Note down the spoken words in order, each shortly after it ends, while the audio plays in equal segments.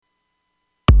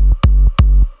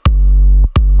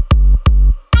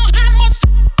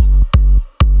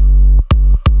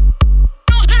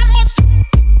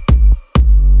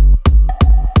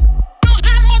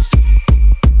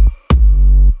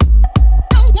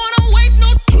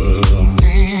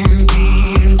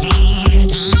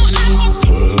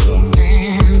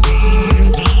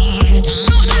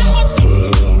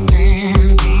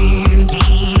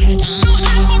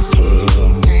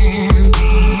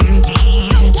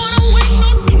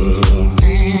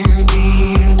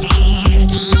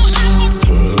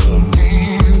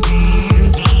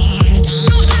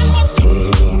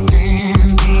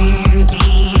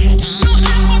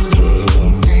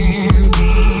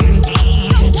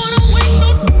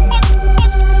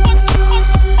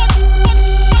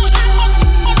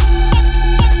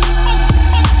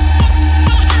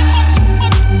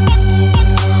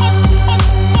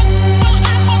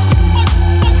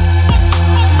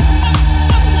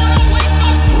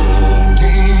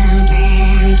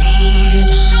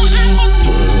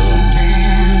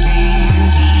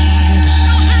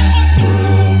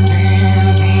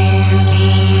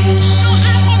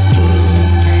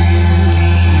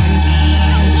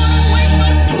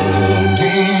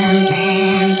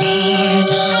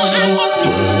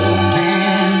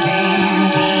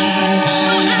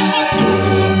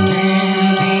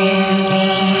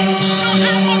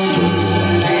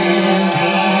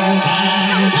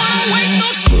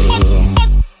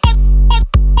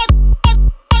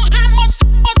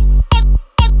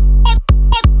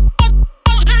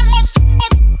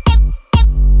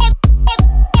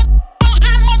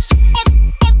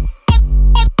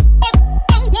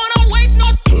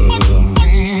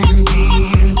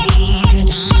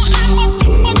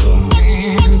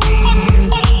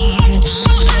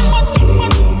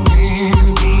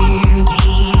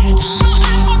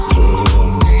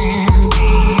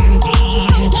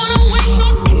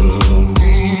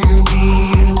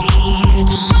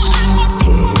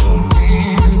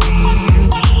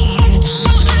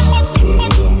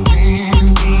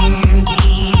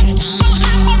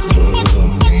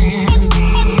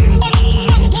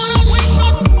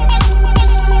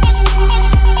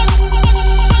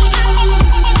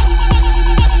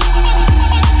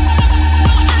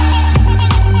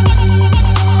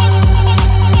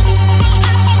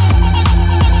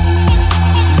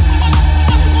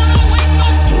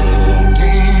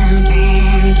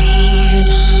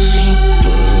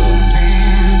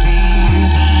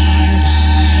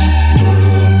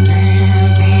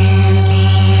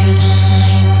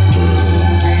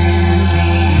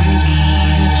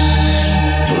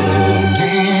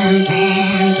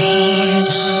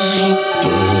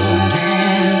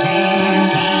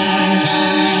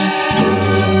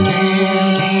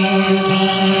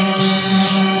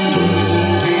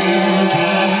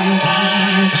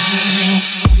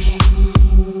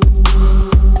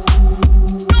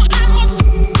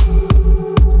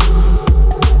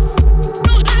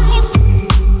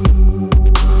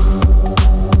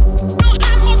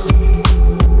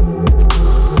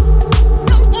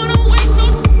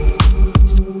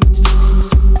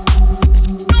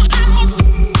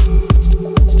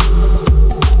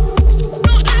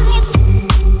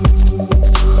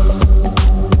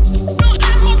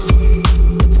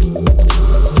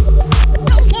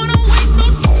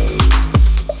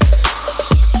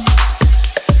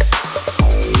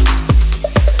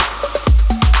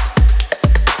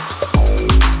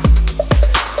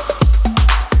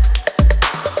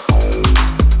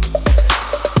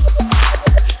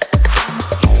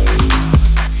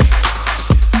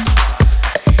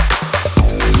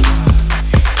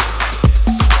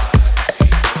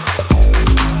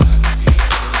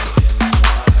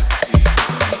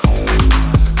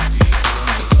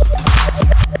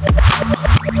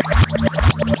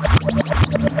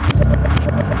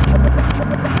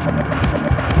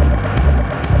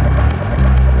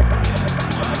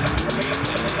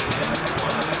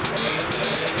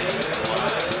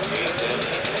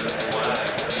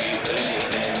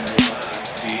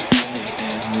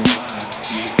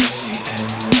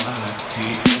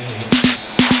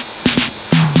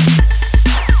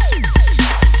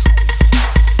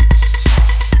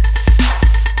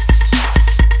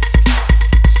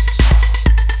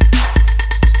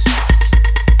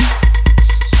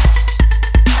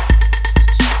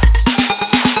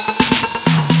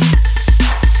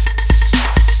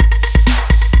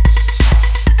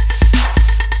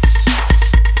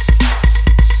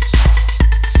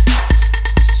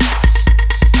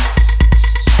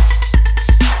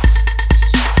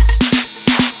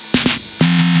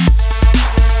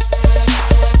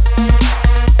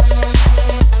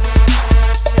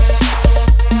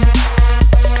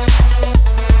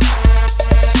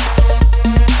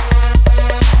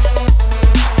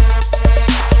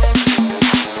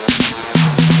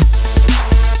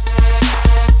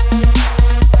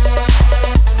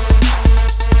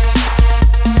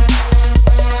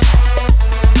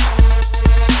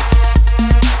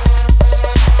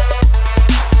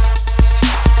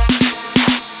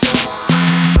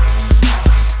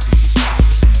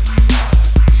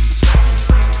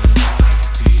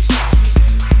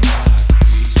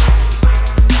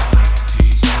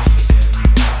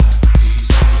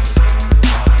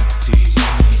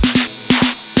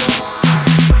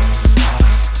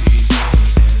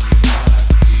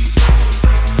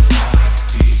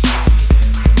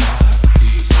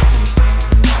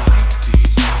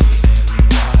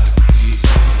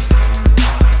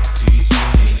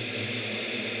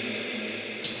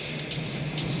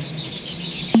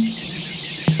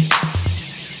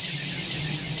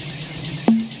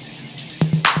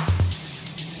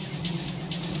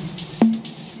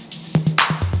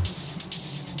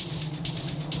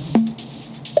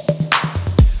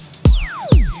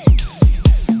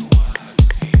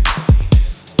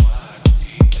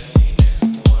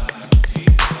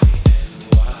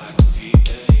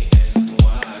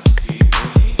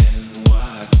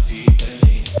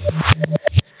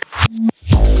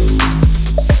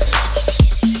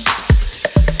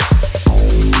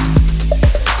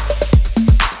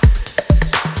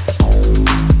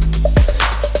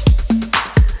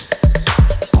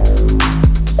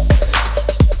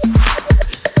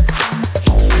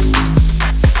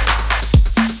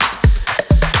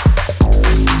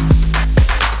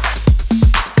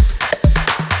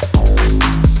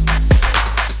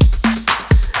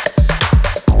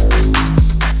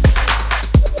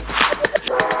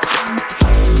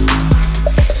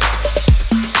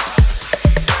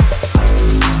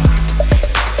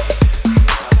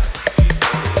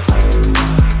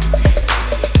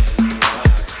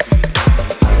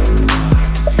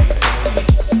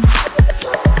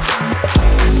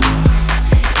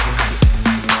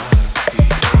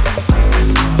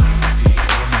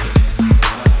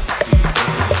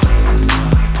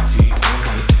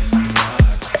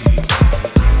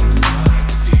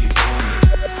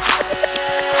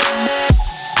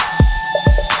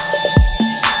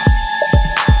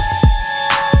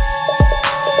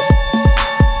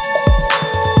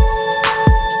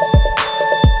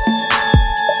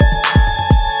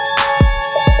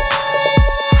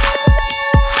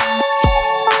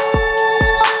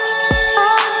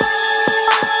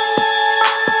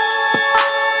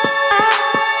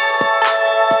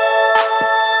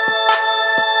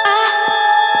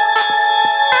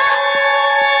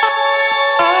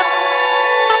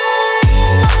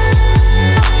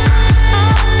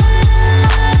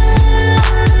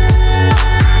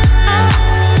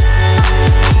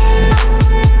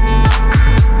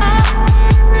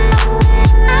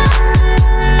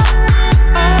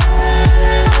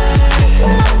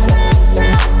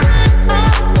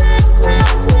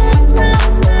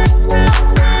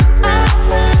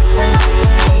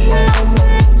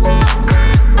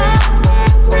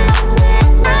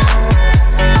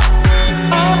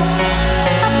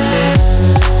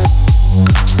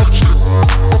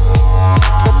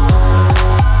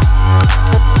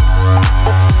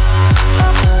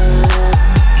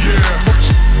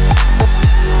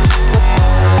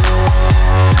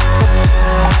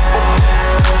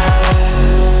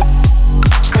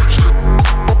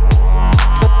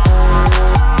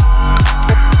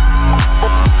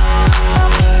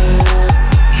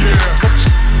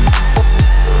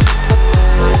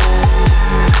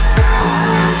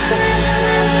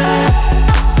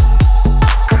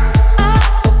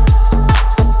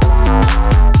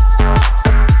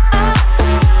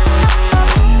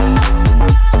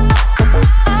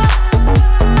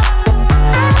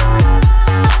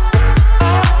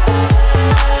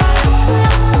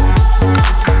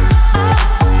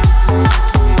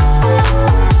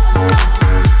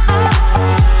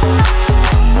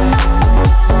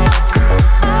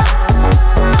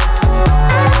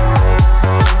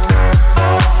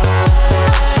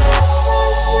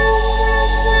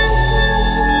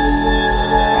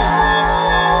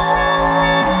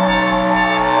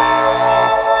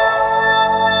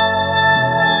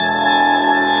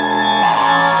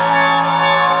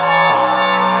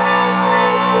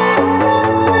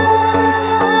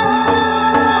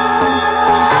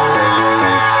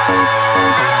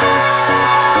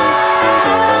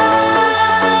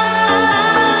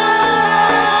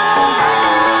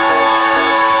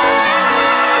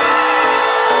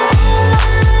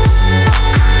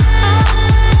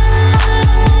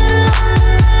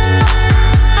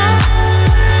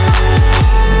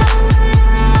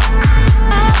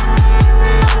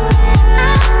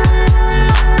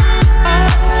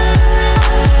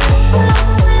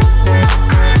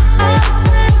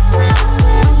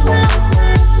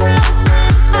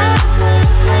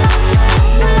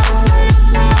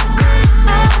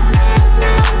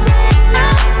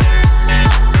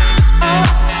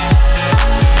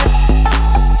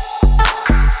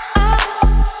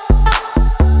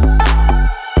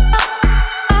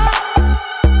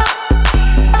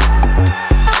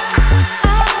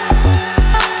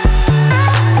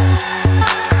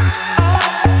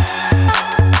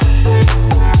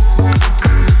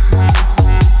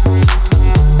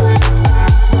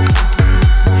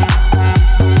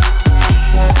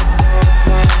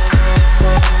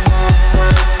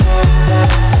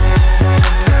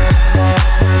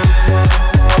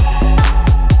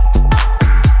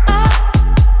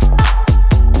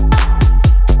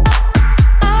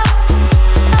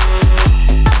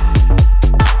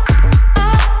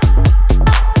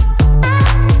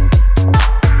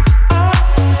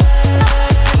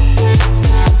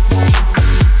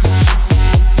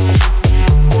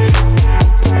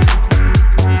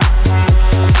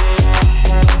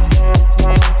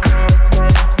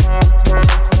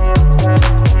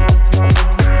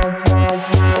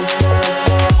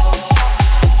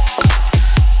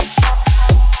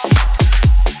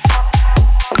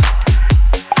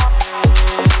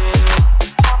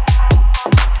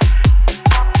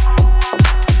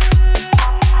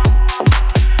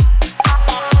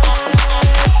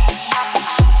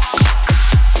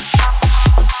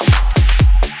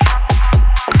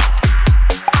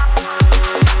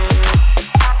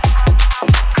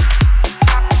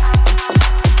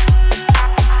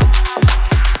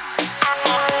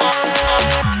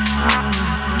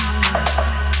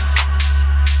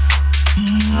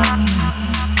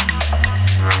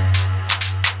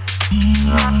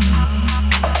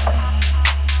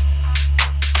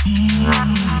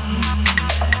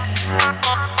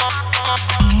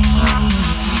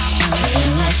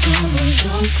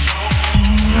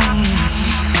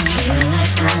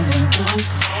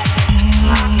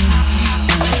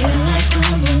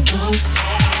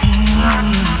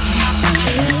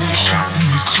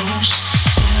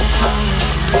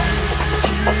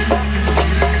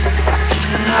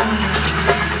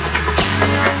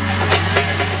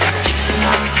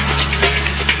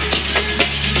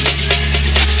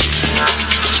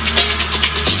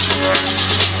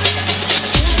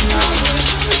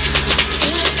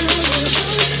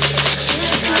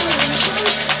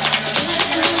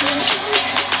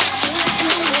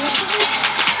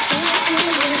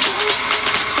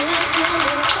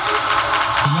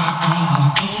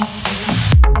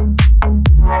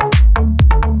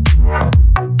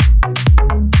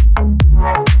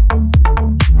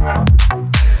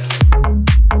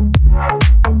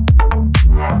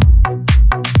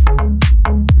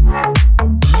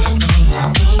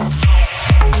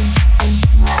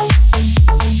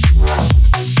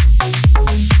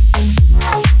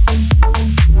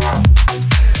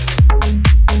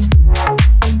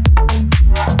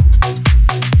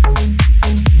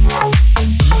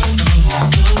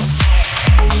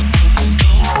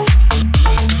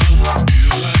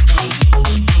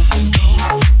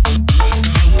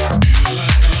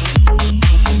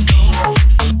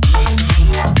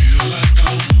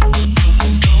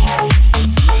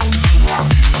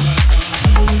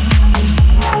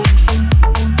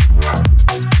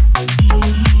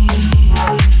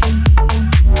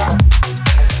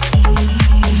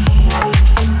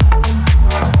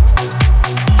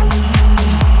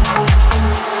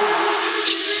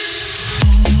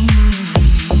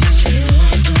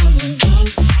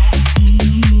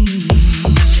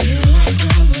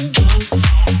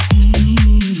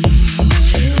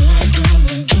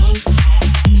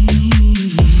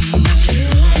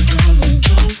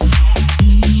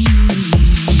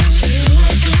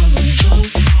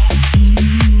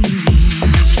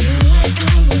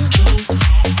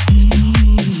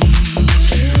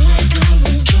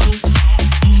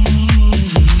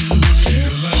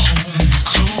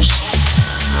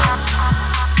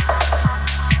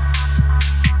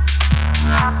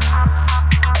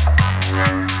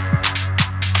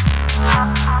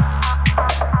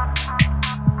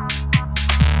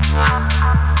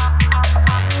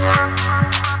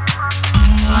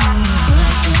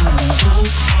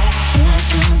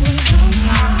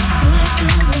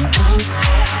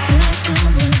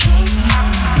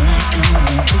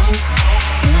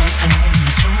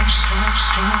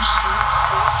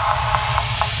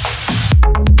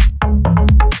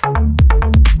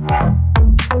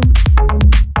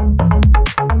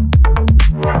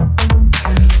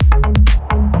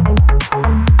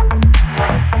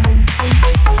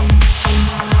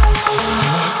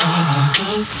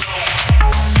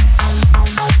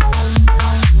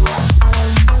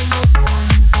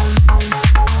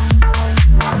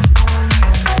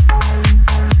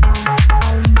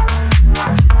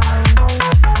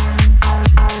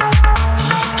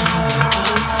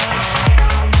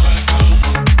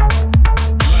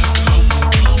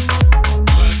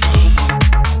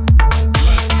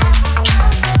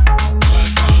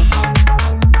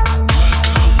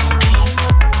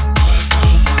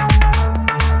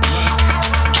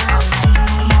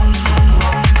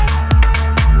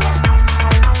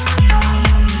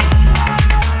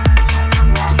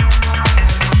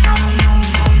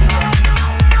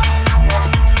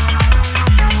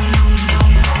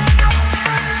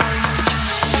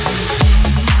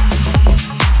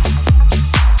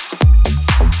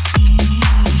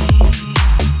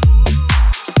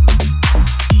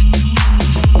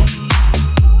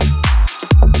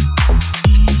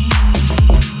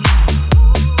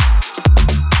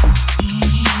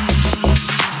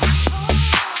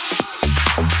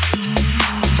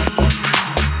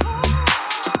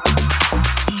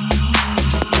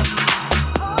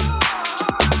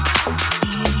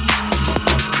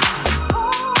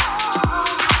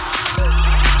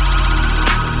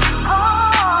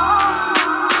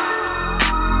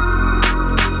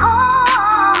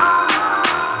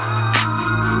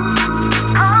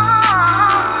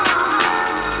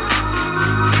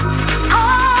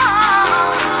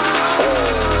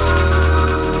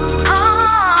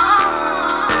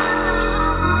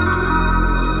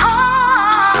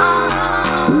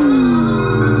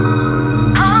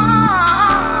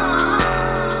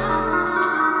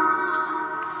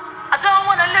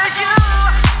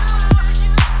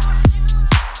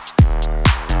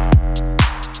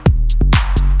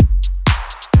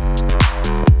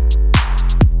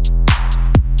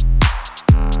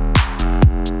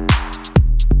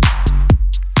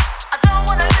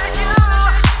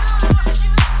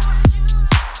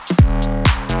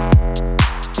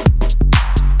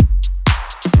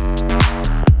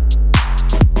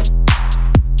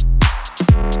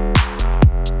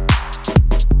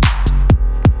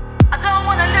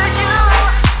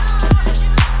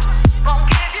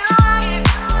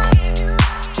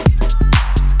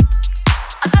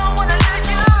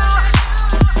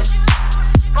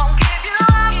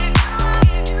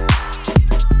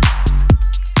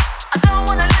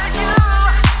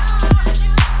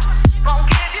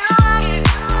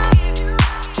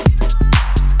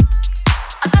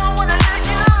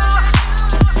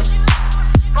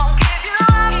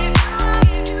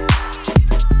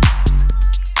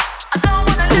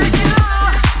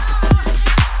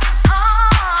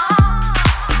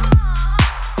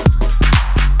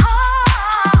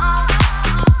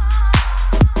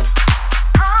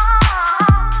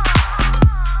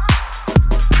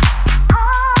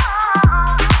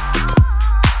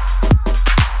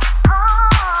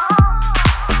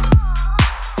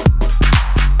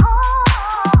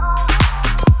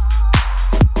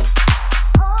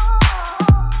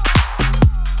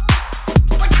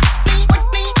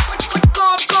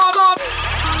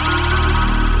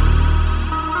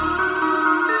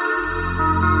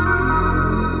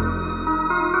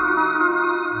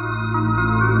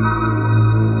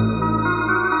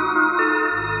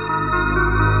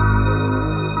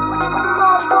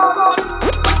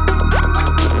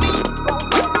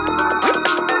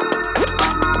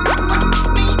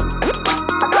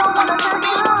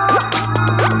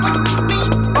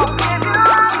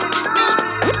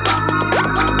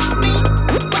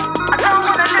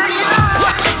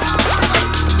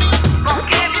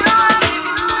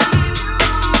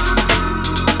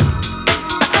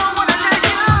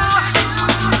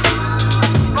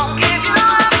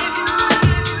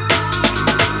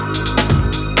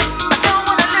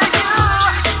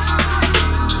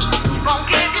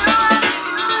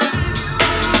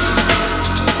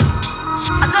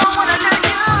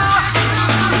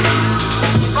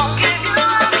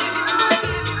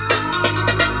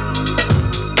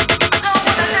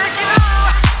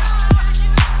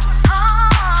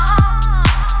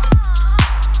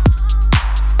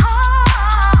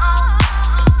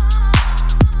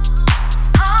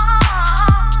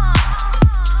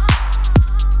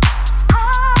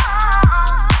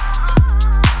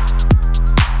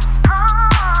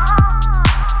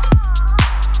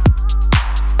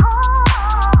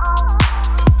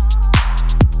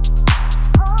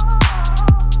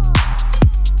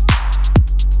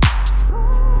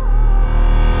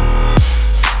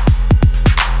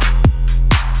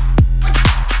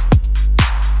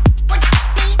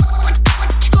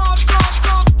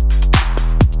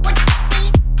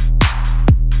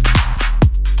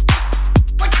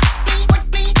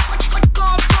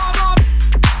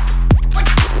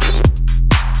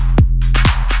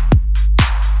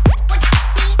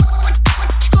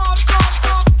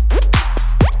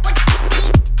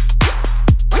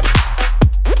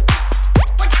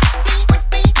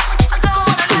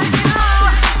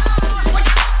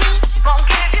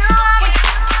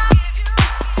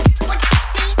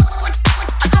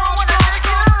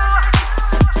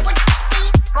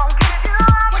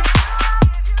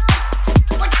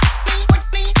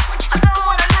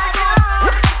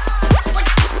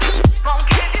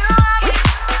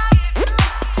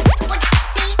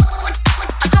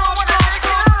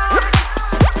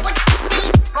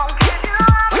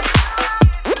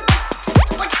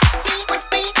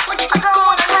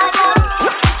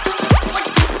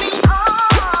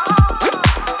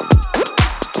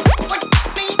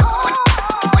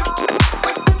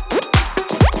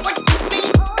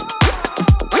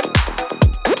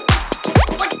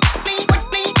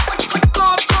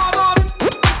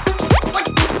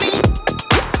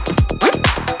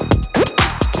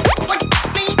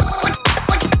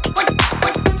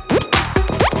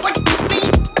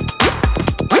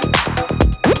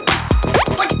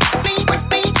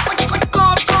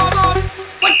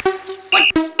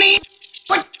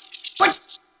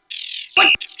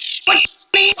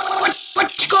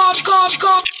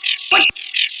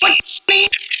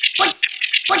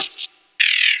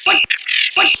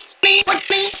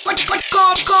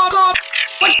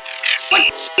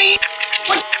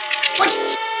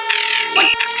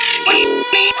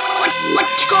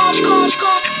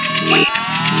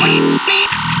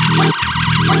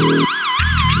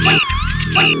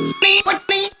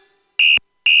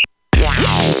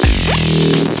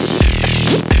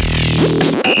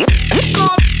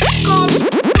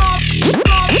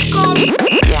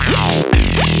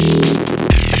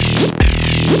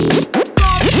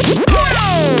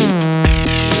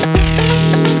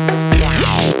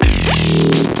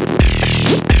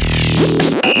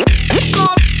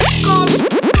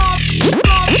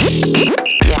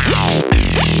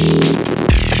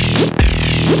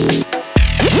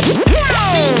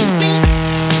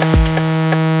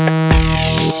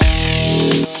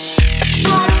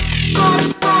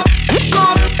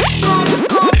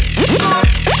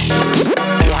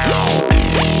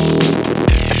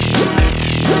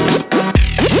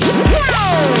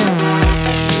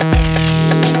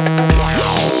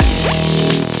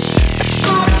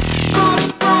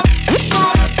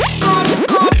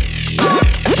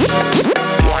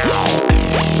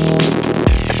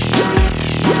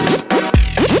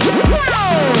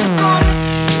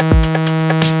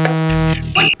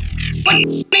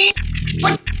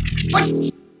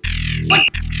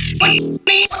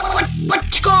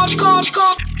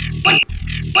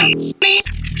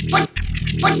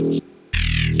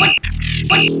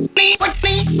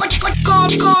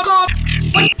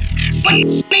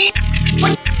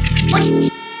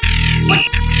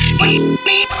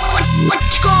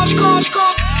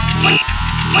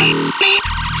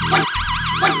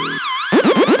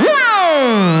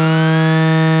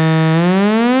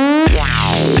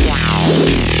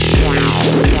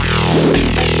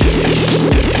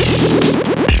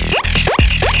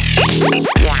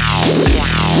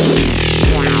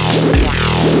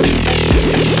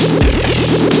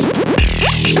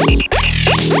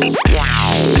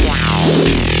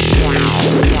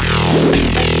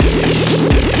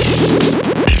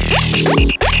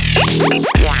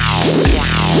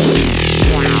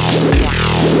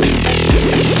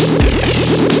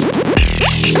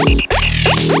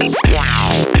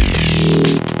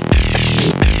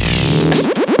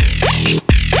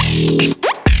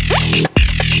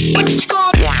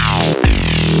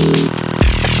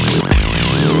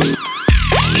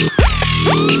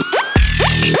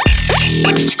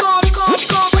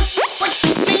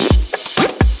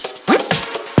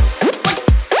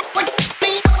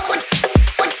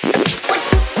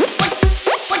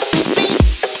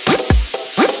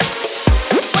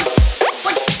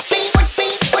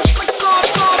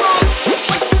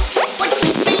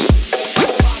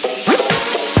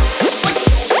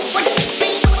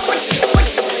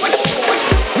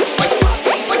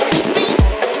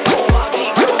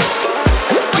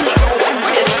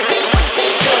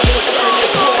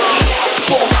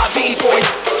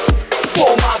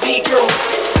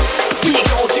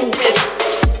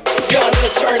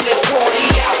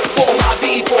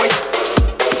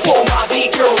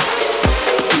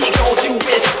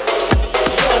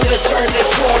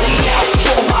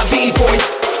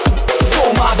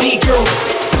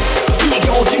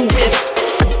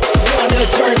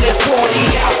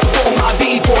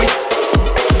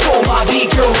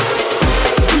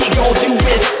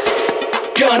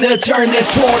Turn this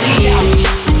party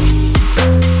out.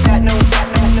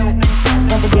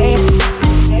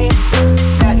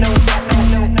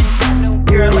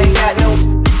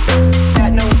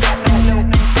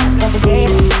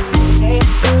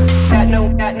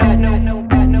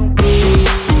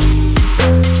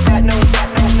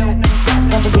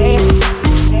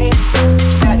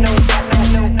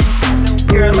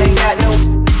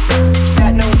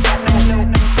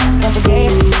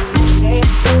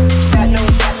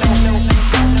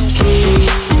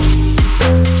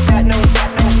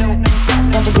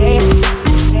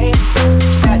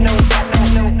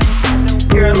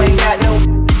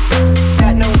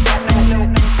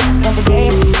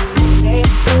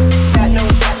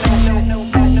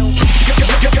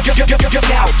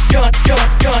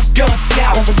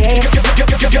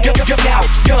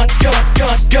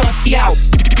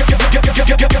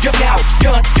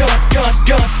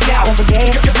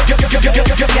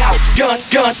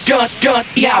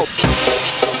 Gun, out.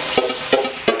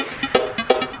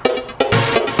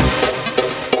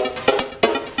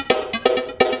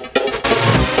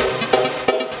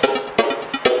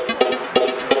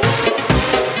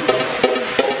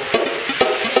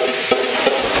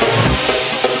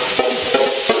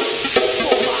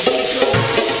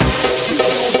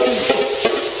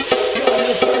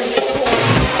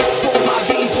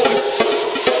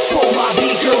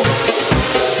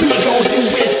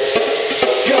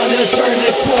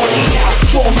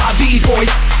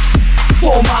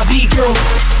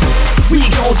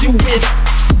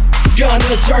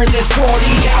 Turn this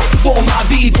party out for my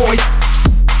B-boys,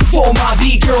 for my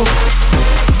B-girls.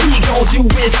 We gon' do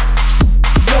it.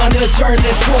 Gonna turn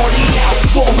this party out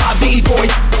for my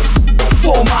B-boys,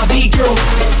 for my B-girls.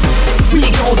 We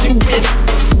gon' do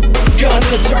it.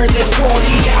 Gonna turn this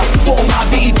party out for my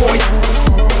B-boys,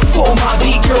 for my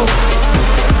B-girls.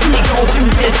 We gon' do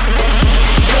it.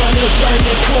 Gonna turn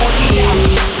this party out.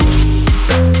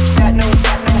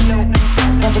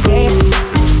 That's a game.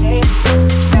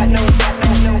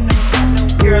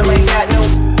 Girl ain't got no.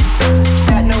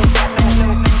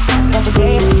 That's a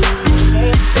game.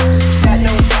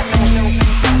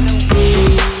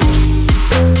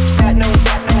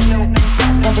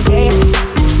 That's a game.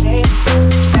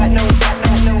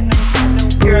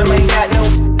 Girl ain't got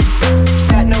no.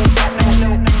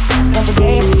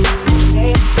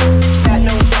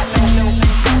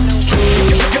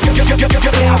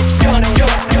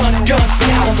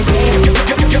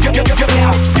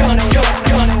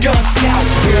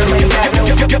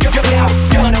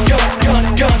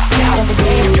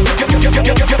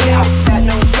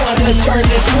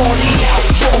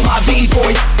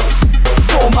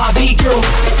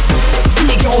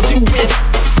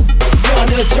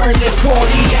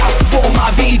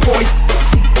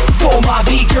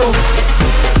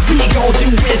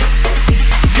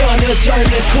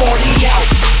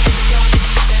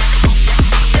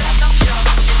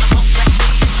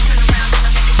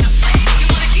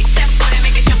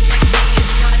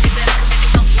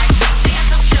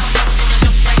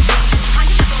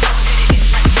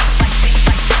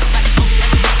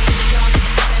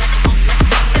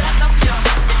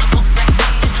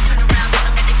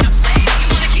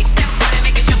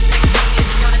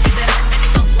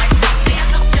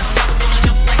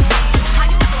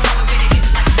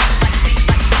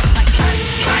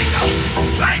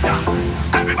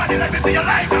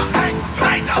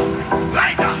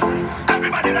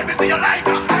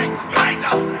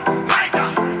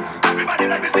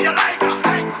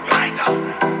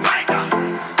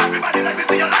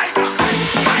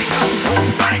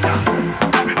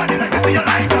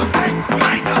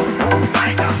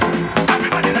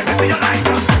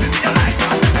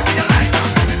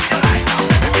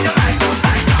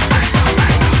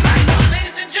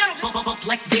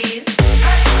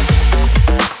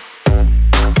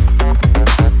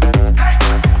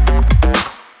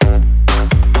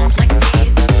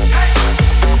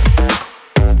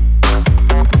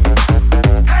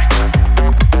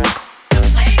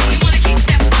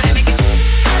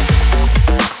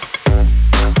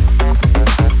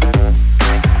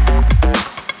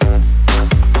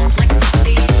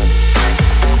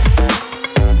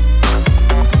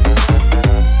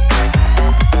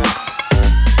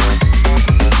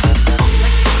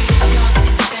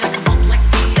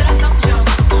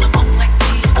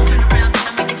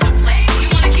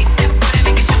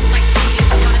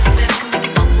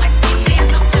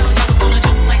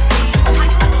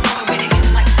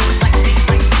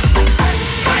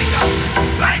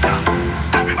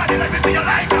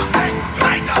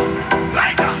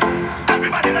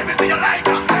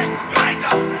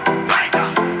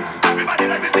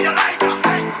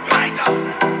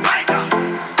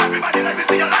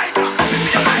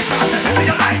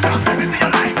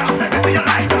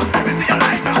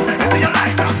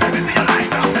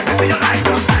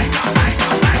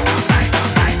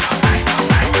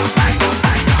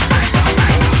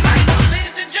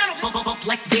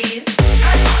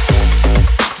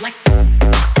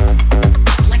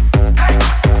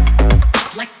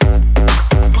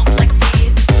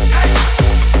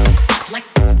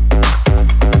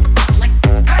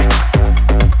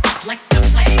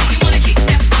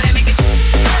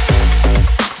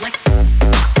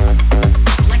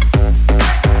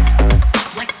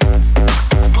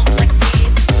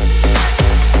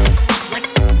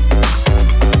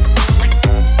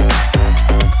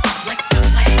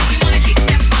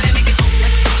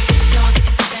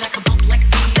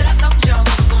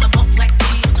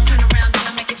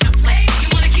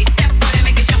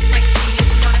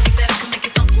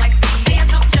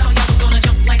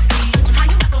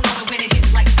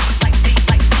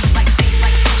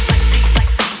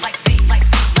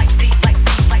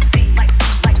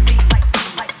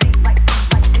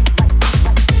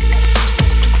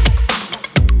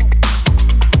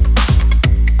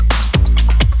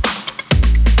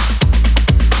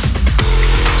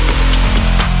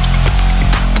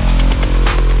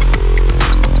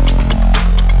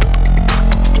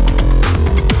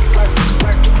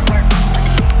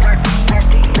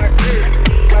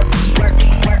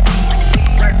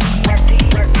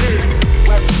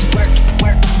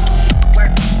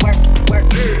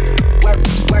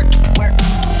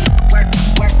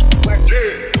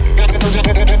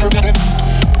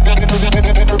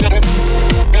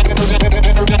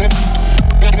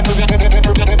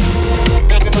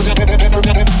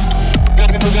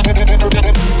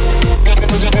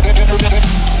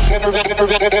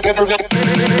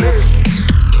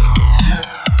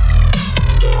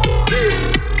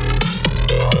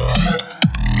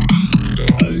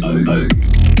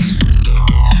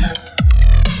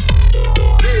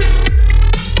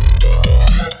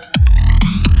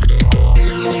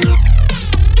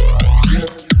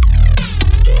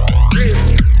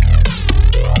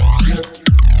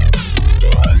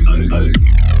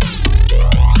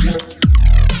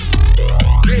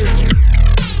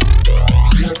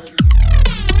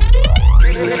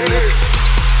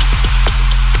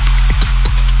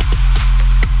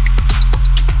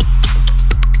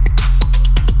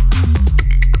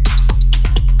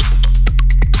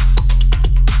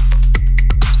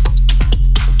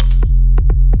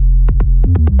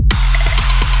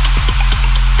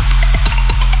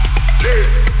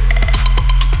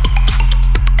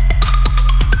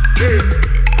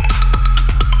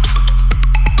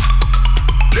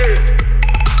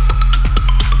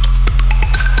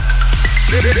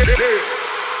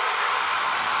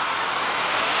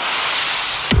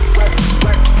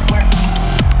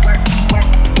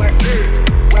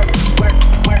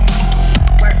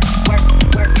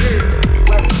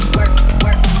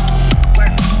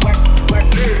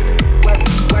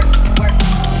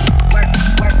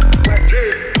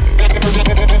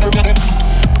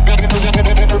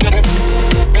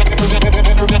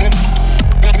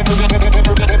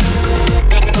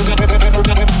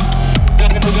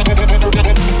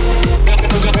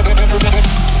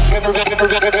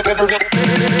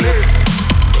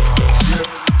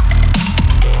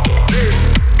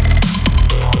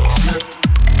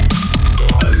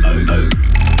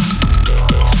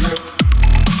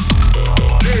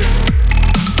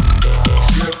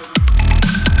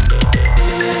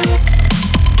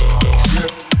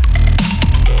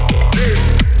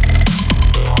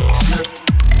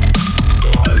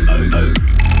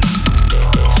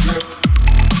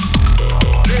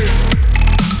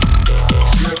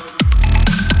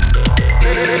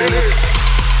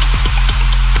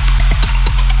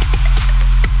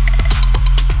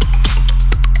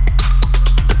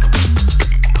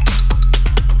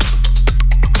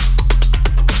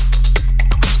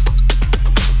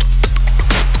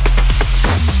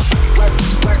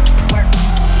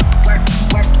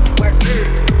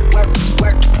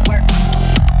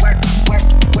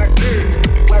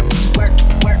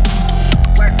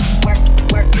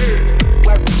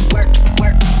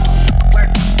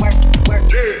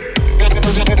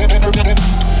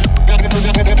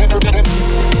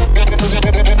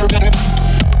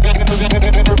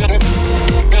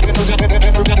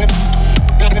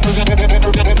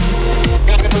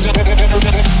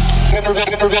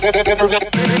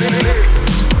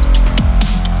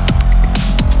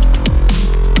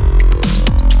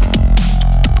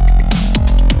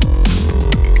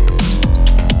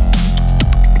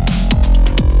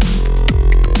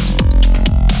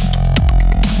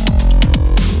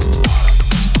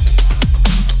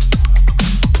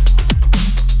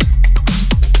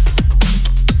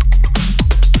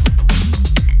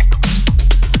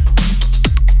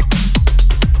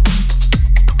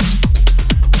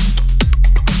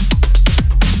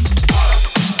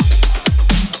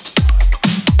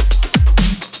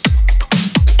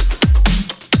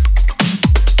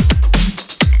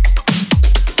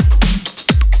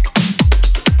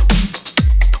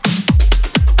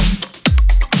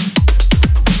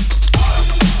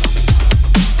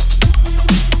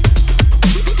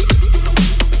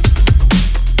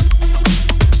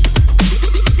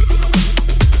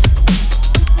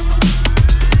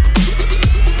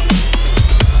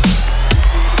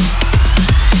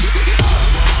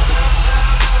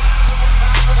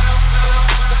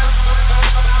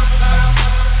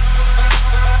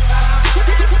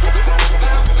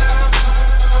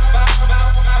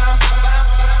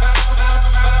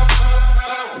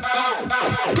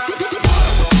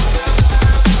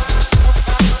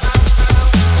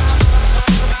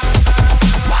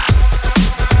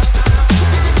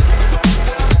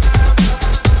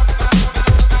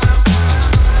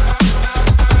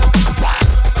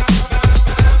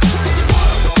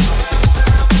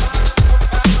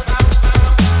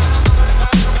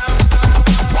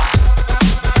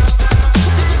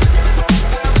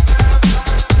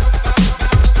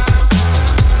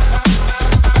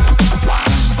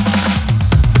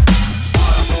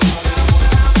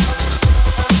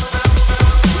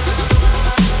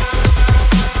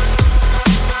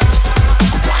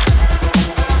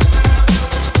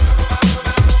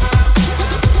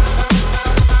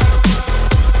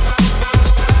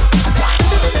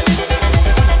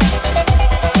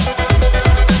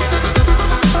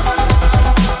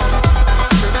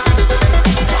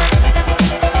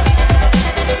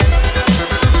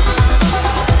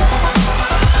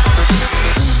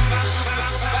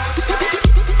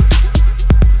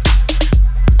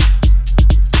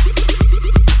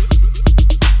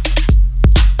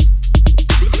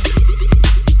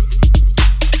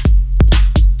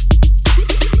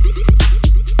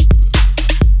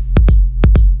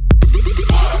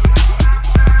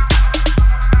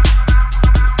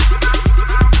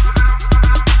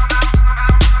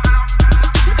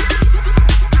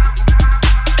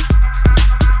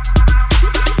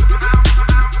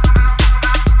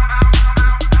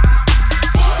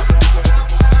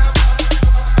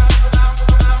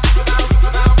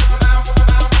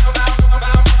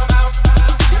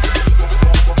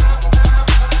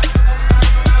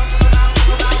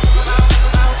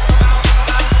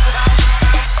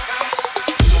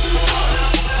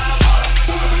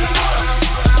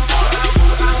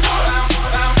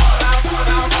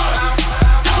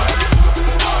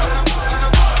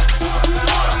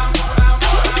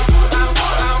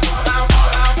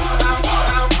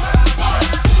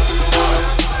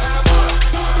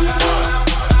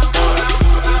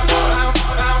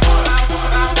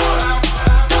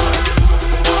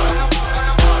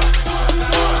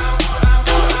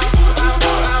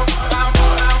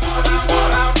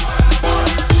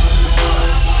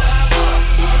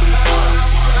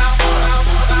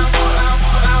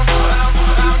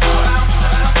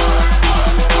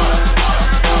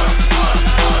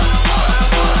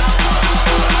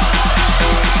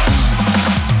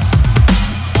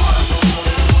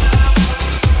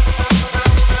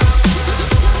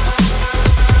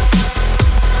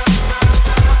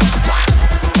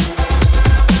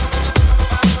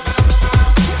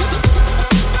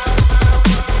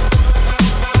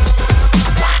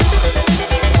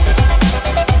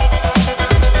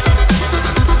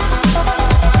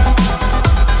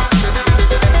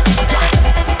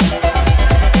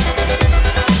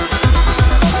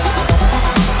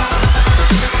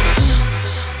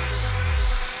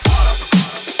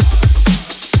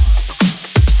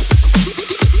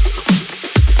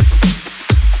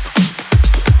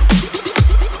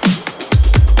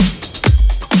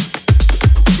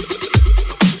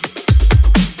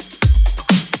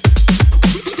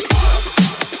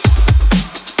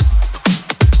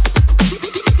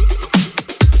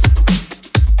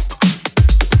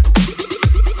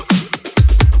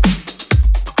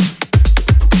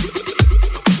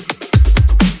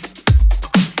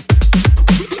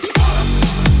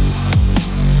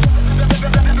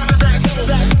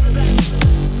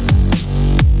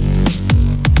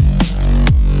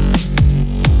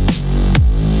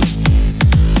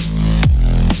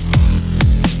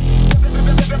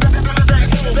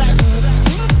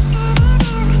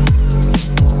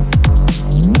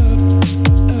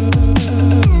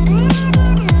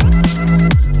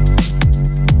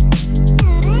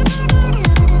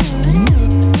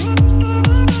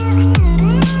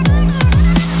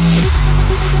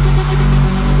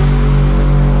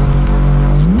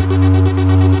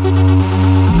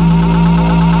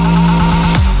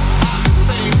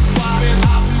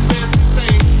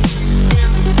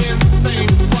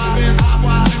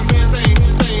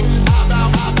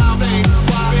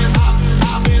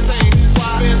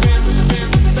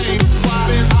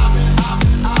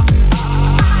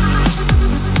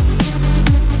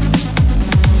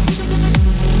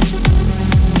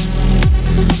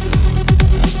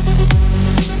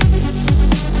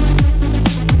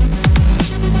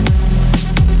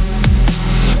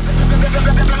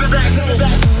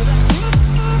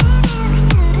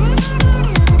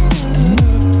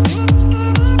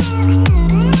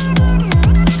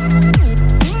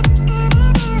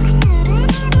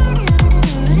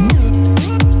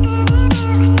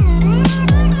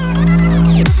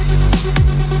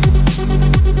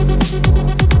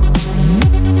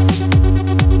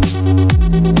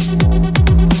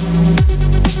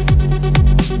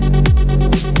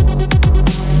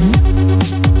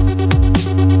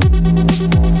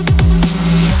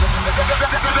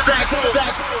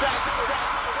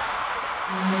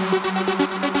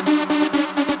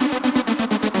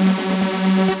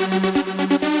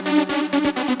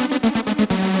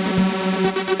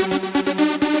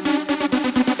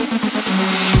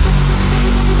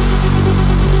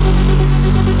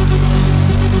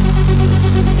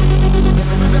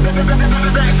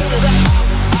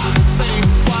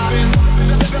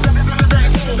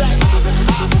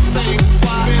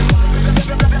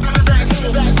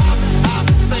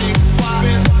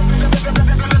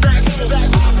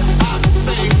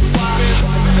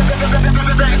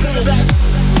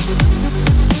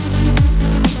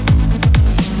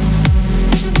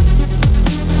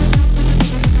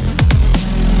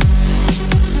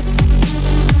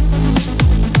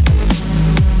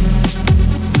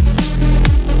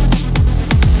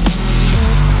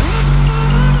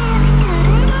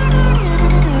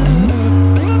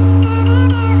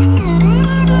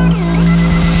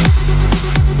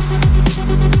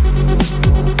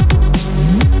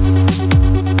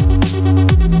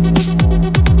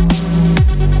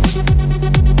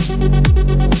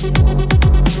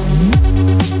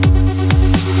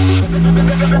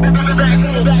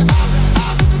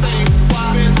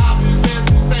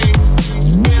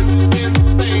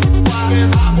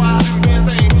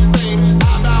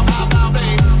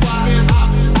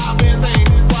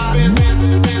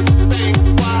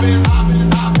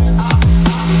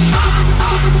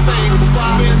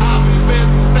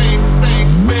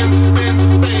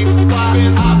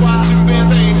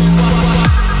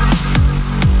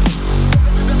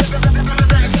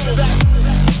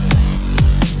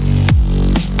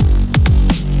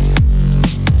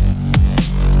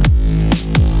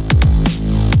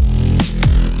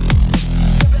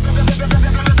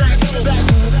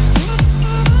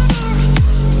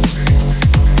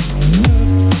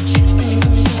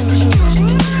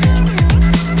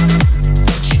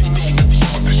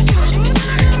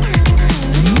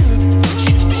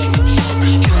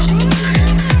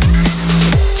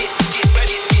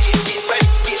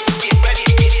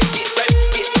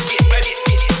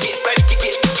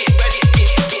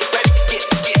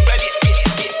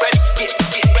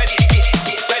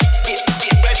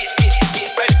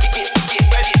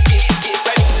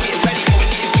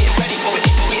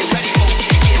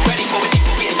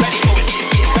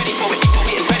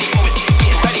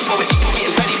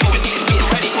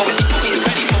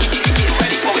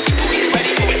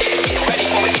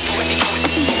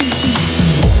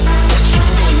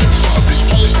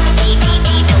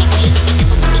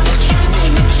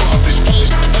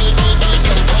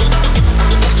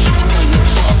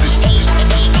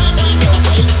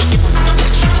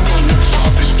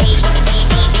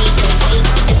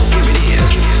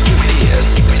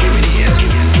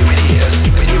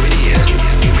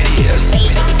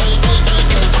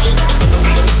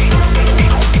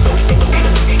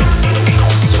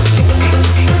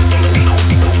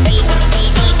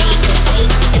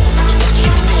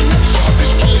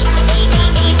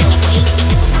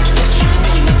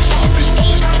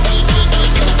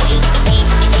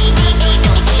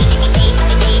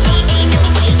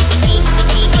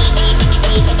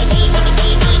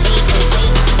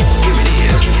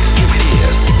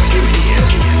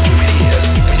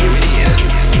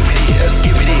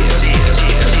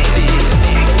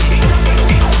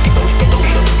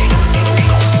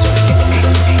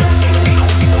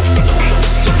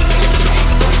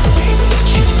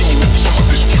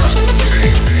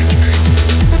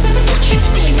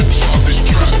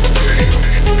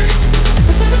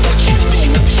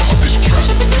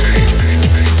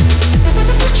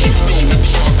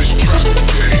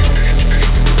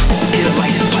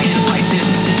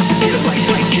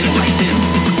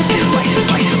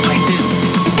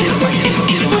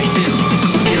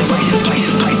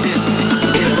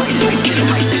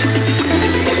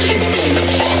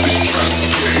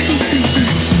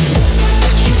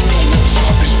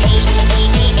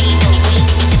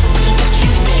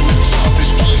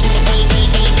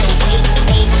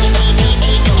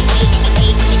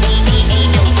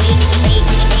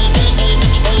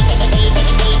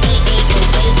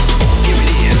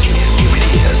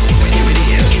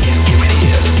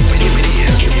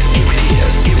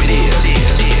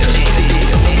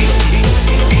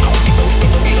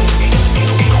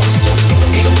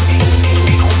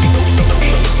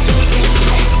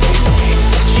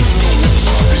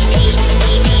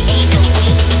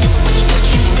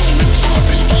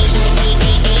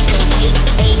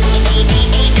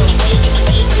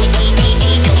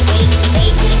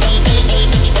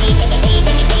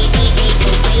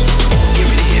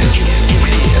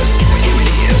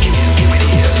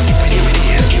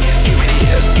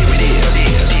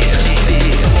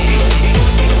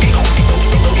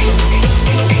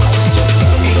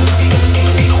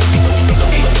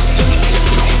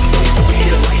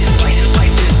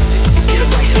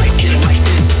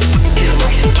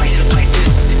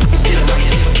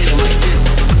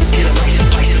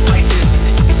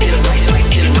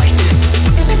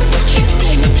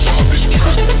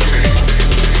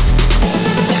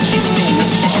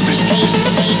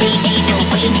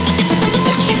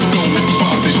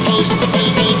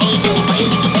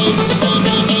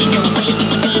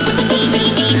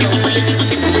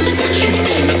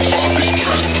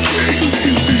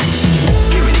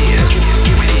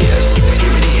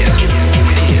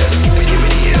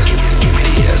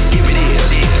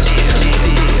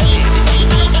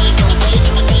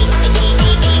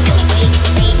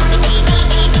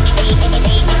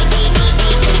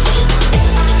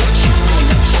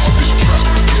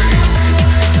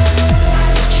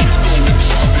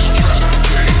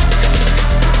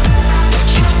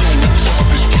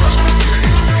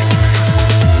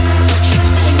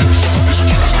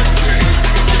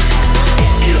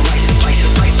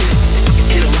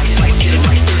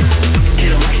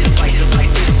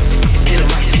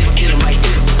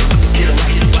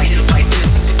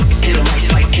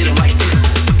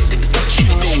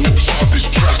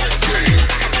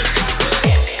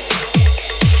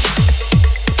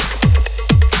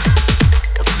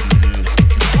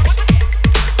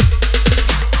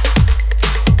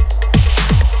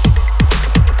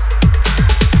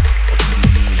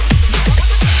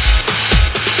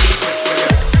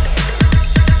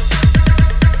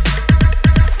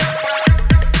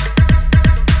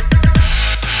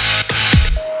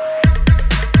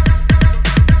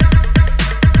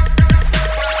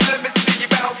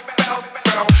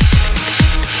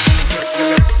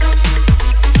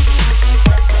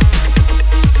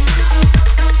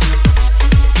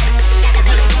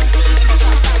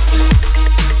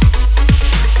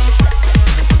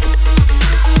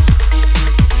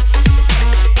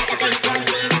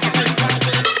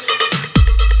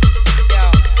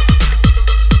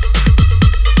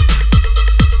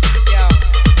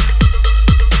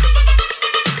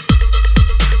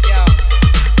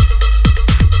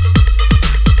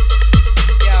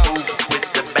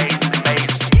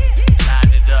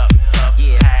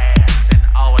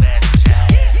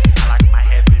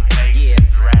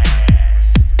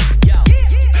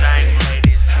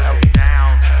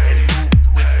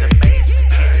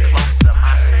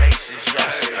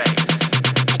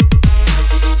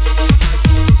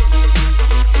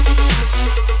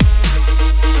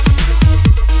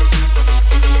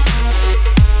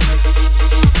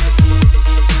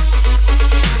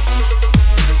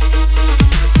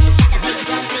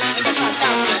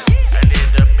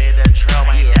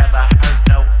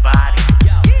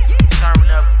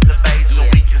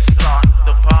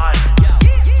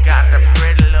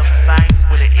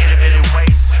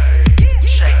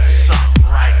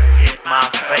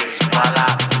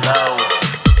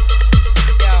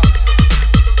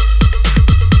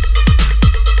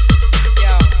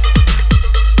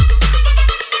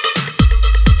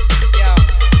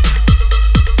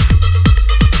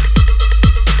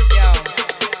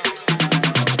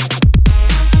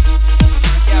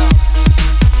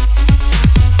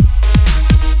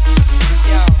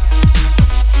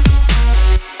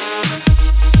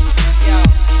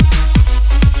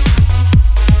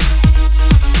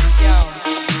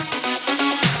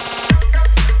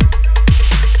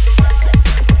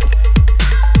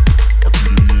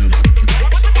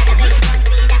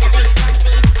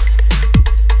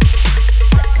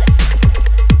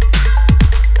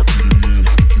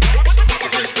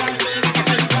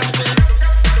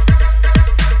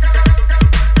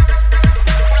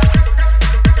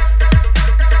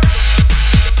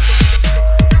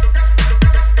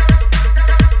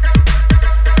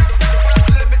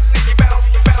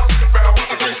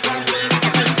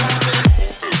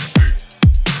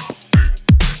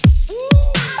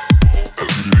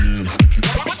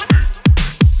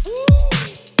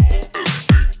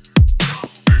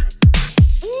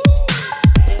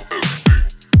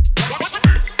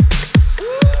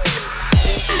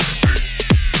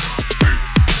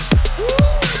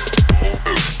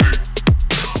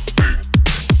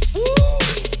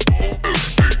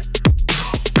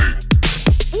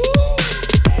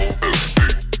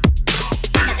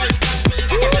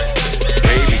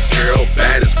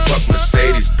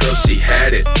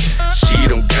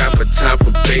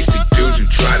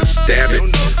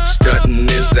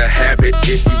 habit.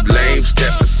 If you lame,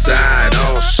 step aside.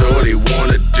 All shorty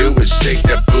wanna do is shake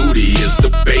that booty. Is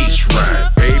the bass ride?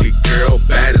 Baby girl,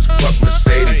 bad as fuck.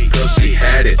 Mercedes, girl, she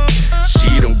had it.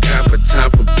 She don't got for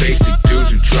time for basic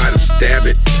dudes who try to stab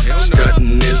it.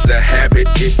 Stunting is a habit.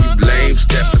 If you lame,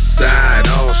 step aside.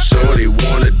 All shorty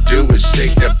wanna do is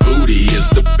shake that booty. Is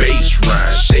the bass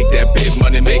ride? Shake that big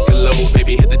money, make it low.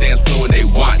 Baby, hit the dance floor and they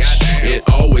watch. It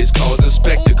always causes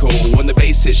spectacle. When the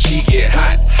bass hits, she get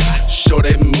hot. Show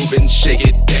that moving, shake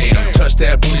it down. Touch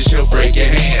that booty, she'll break your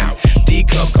hand. D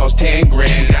cup cost 10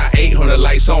 grand. Got 800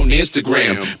 likes on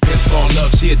Instagram. Pimp fall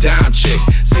love, she a dime chick.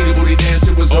 See the booty dance,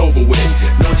 it was over with.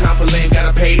 No time for lame,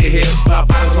 gotta pay to hit. Pop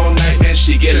bottles all night, man,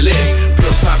 she get lit.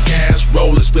 Pills, pop gas,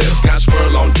 roll a split. Got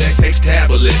swirl on decks, X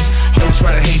tablets. Hoes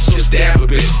try to hate, just stab a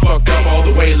bit. Fucked up all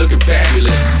the way, looking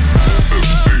fabulous.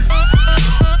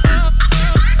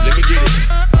 Let me get it.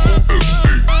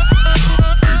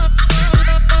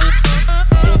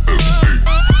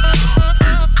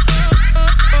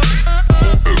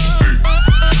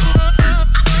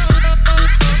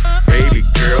 Baby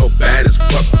girl, bad as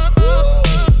fuck.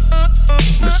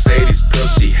 Mercedes, girl,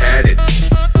 she had it.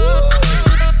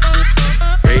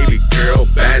 Baby girl,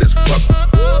 bad as fuck.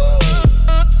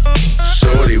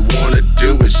 Shorty wanna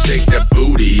do is shake that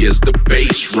booty. Is the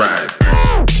bass ride?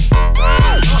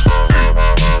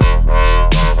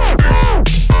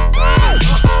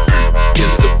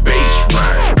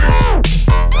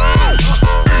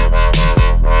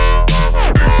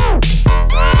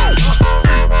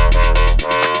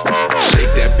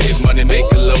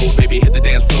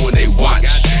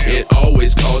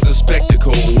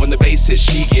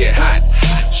 She get hot,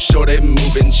 show that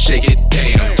moving, shake it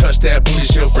down. Touch that booty,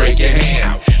 she'll break your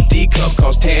hand. D cup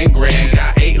cost 10 grand.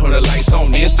 Got 800 likes on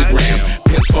Instagram.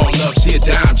 Pimps fall love, she a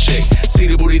dime chick. See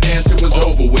the booty dance, it was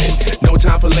over with. No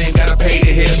time for lame, gotta pay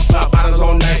to hit. Pop bottles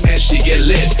all night, man, she get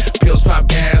lit. Pills, pop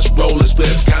gas, roll a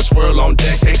split. Got swirl on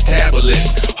decks, X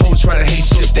tablets. Hoes try to hate,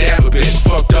 she just stab a bit.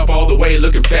 Fucked up all the way,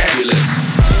 looking fabulous.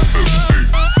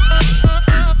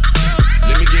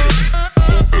 Let me get it.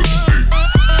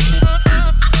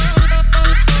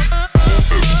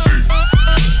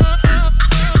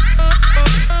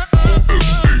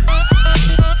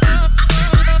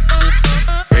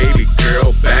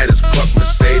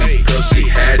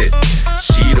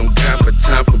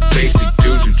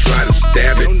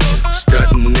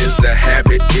 Stunting is a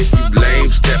habit. If you lame,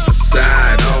 step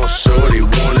aside. All shorty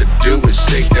wanna do is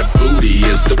shake that booty.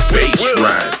 Is the bass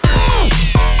ride?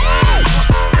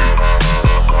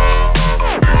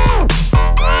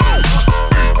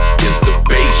 Is the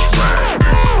bass ride?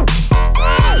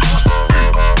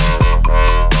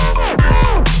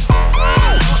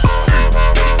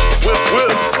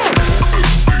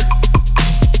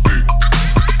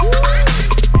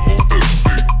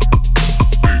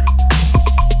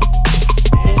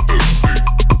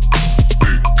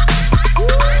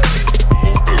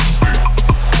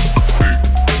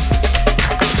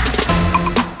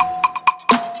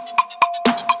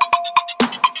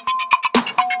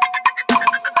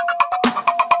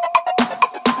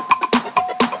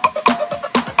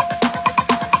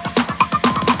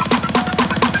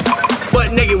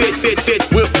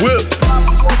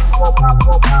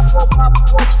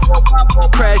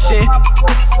 Crashing,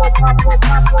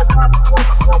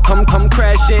 I'm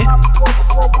crashing.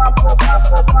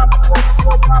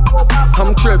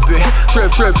 I'm tripping,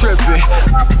 tripping.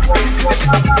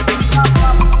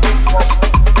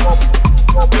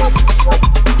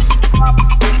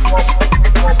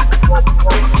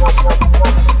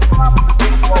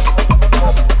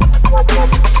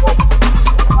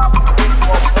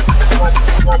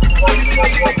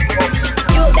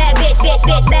 You a bad bitch,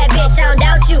 bad bitch, I don't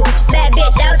doubt you. Bad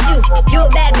bitch, out you. You a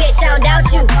bad bitch, I don't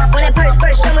doubt you. When that purse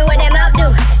first, show me what that mouth do.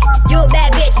 You a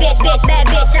bad bitch, bad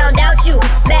bitch, I don't doubt you.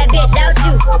 Bad bitch, out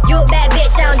you. You a bad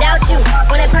bitch, I don't doubt you.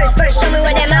 When that purse first, show me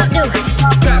what that mouth do.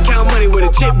 Trap count money with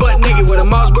a chick butt naked with a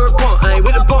Mossberg pump. I ain't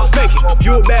with the pump faking.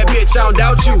 You a bad bitch, I don't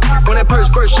doubt you. When that purse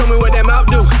first, show me what that mouth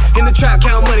do. In the trap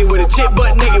count money with a chick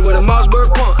butt naked with a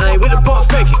Mossberg pump. I ain't with the pump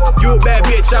faking. You a bad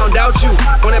bitch, I don't doubt you.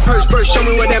 When that purse first, show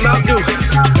me what that mouth do.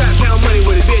 Trap count money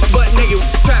with a bitch butt naked.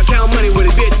 Trap count money with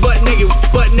a bitch butt naked.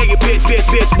 Butt naked, bitch,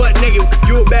 butt naked.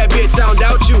 You a bad bitch, I don't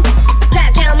doubt you.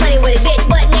 Trap count money with a bitch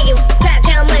butt naked. Trap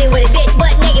count money with a bitch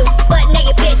butt naked. Butt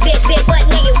naked, bitch, butt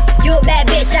naked. You a bad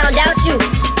bitch, I don't doubt you.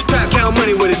 Trap count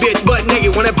money with a bitch butt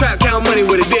naked. When I trap count money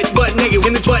with a bitch butt naked.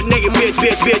 In the butt naked, bitch,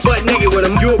 butt naked with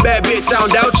a. You a bad bitch, I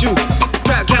don't doubt you.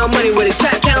 Trap count money with a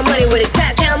trap count money with a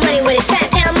trap count money with a trap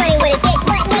count money with a bitch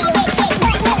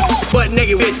butt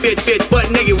naked, butt naked, bitch, butt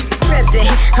naked.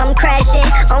 Trippin', I'm crashing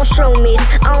on shroomies,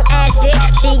 on acid.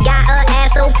 She got her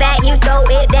ass so fat you throw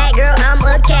it back.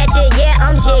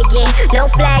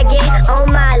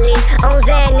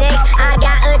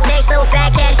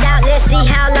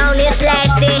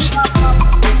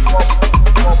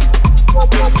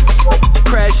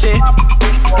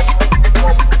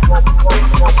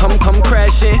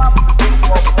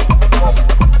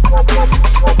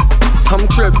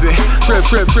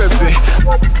 trippin'.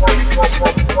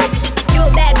 You a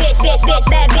bad bitch,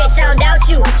 bad bitch, I don't doubt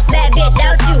you. Bad bitch,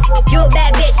 doubt you. You a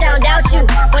bad bitch, I don't doubt you.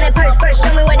 When that purse first,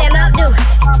 show me what that mouth do.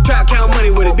 Trap count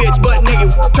money with a bitch, butt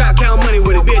nigga. Trap count money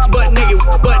with a bitch, butt nigga.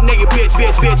 Butt nigga,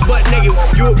 bitch, butt nigga.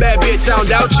 You a bad bitch, I don't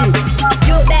doubt you.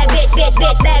 You a bad bitch,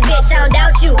 bad bitch, I don't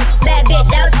doubt you. Bad bitch,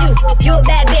 doubt you. You a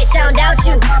bad bitch, I don't doubt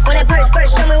you. When that purse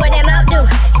first, show me what that mouth do.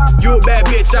 You a bad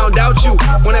bitch, I don't doubt you.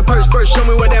 When that purse first, show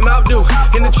me what that mouth do.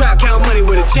 In the trap count money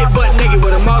with a chick, butt nigga.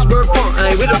 With a Mossberg pump, I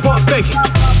ain't with the pump faking.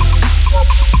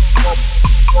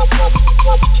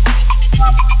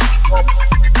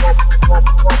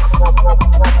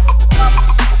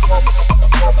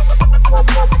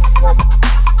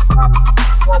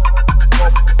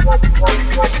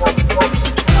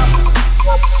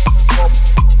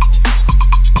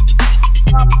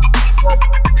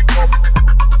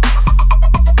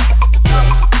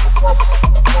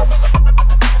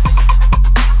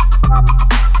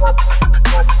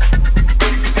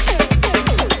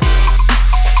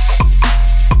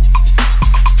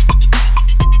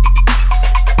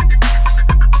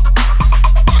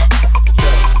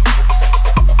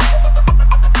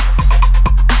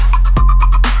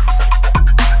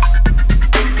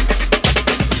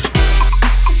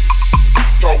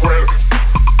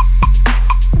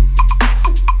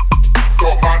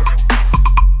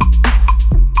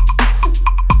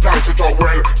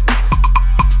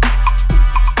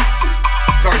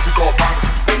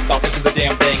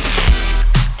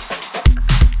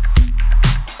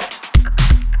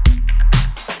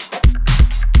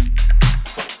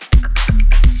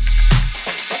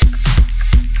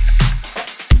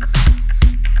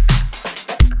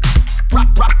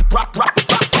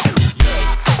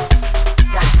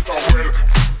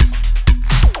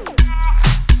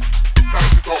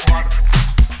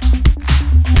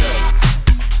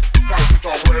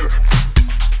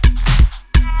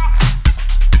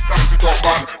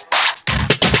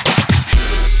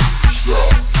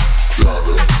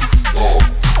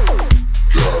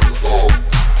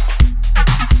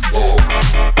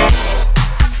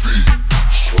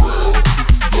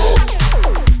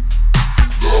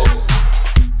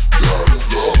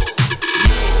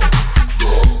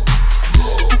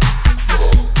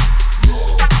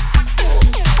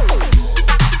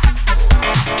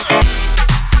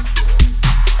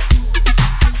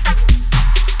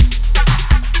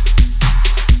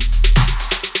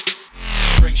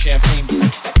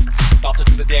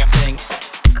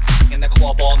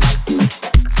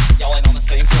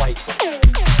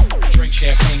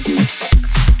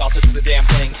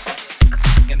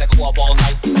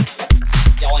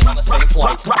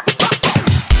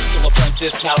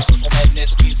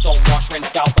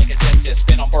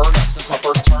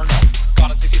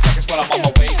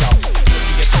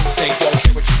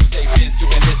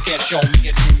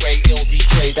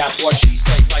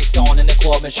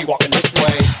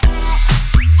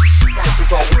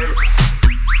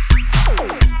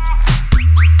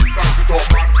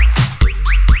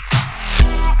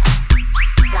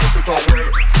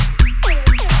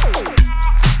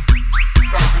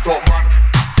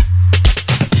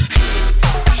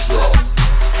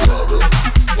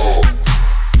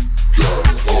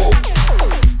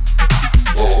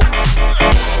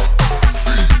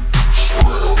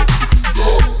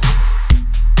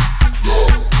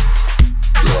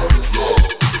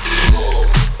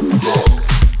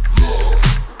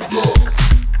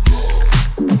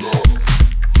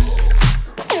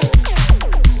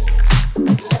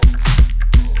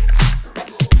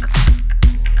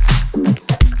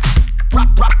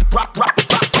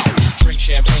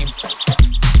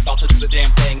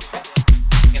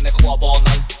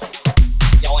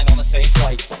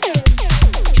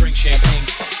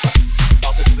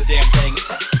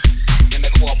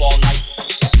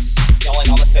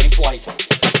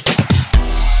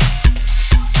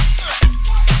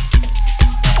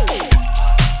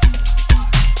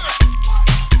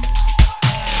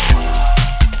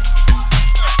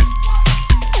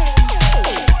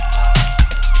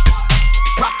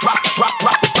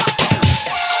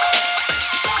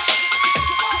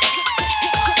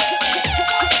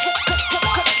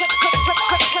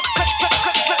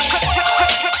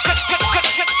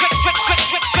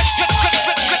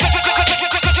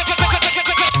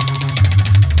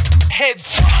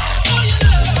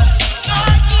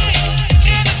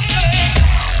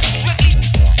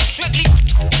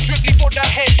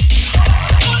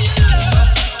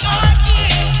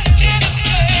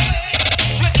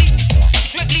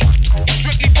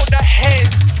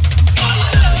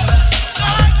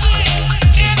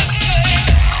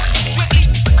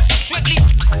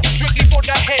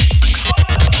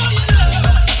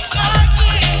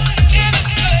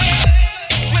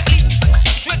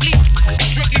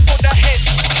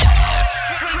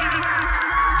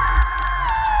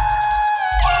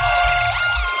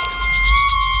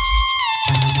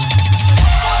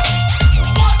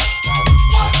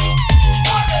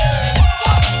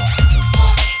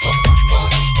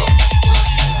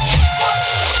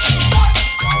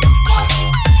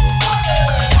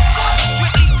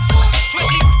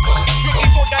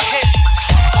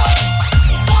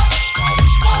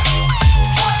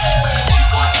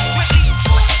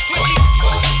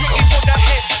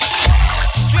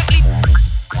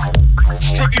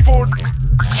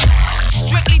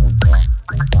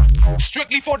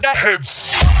 Strictly for the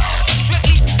heads.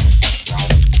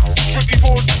 Strictly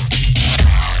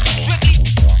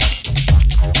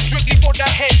for the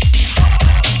heads.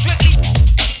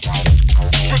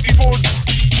 Strictly for that.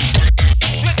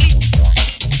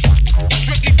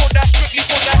 Strictly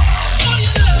for that.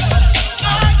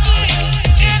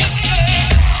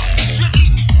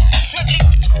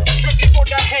 Strictly for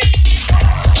the heads. Strictly for the heads.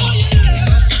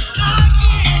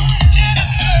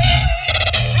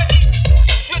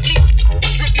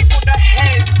 Strictly for the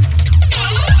heads.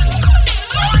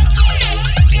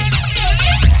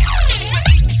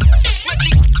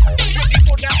 Strictly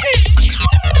for the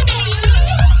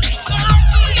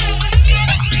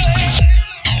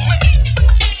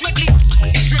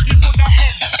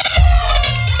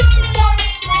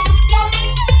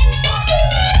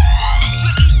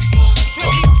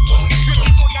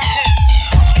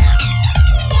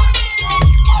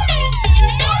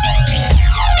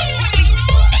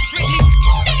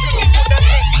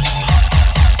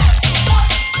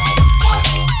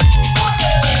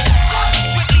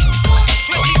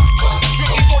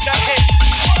heads.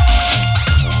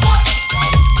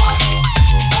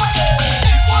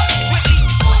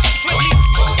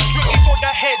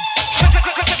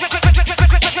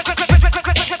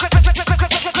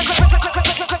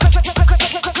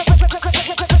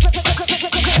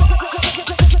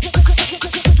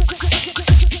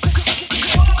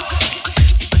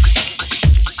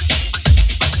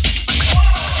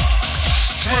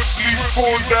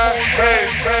 For the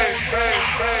heads.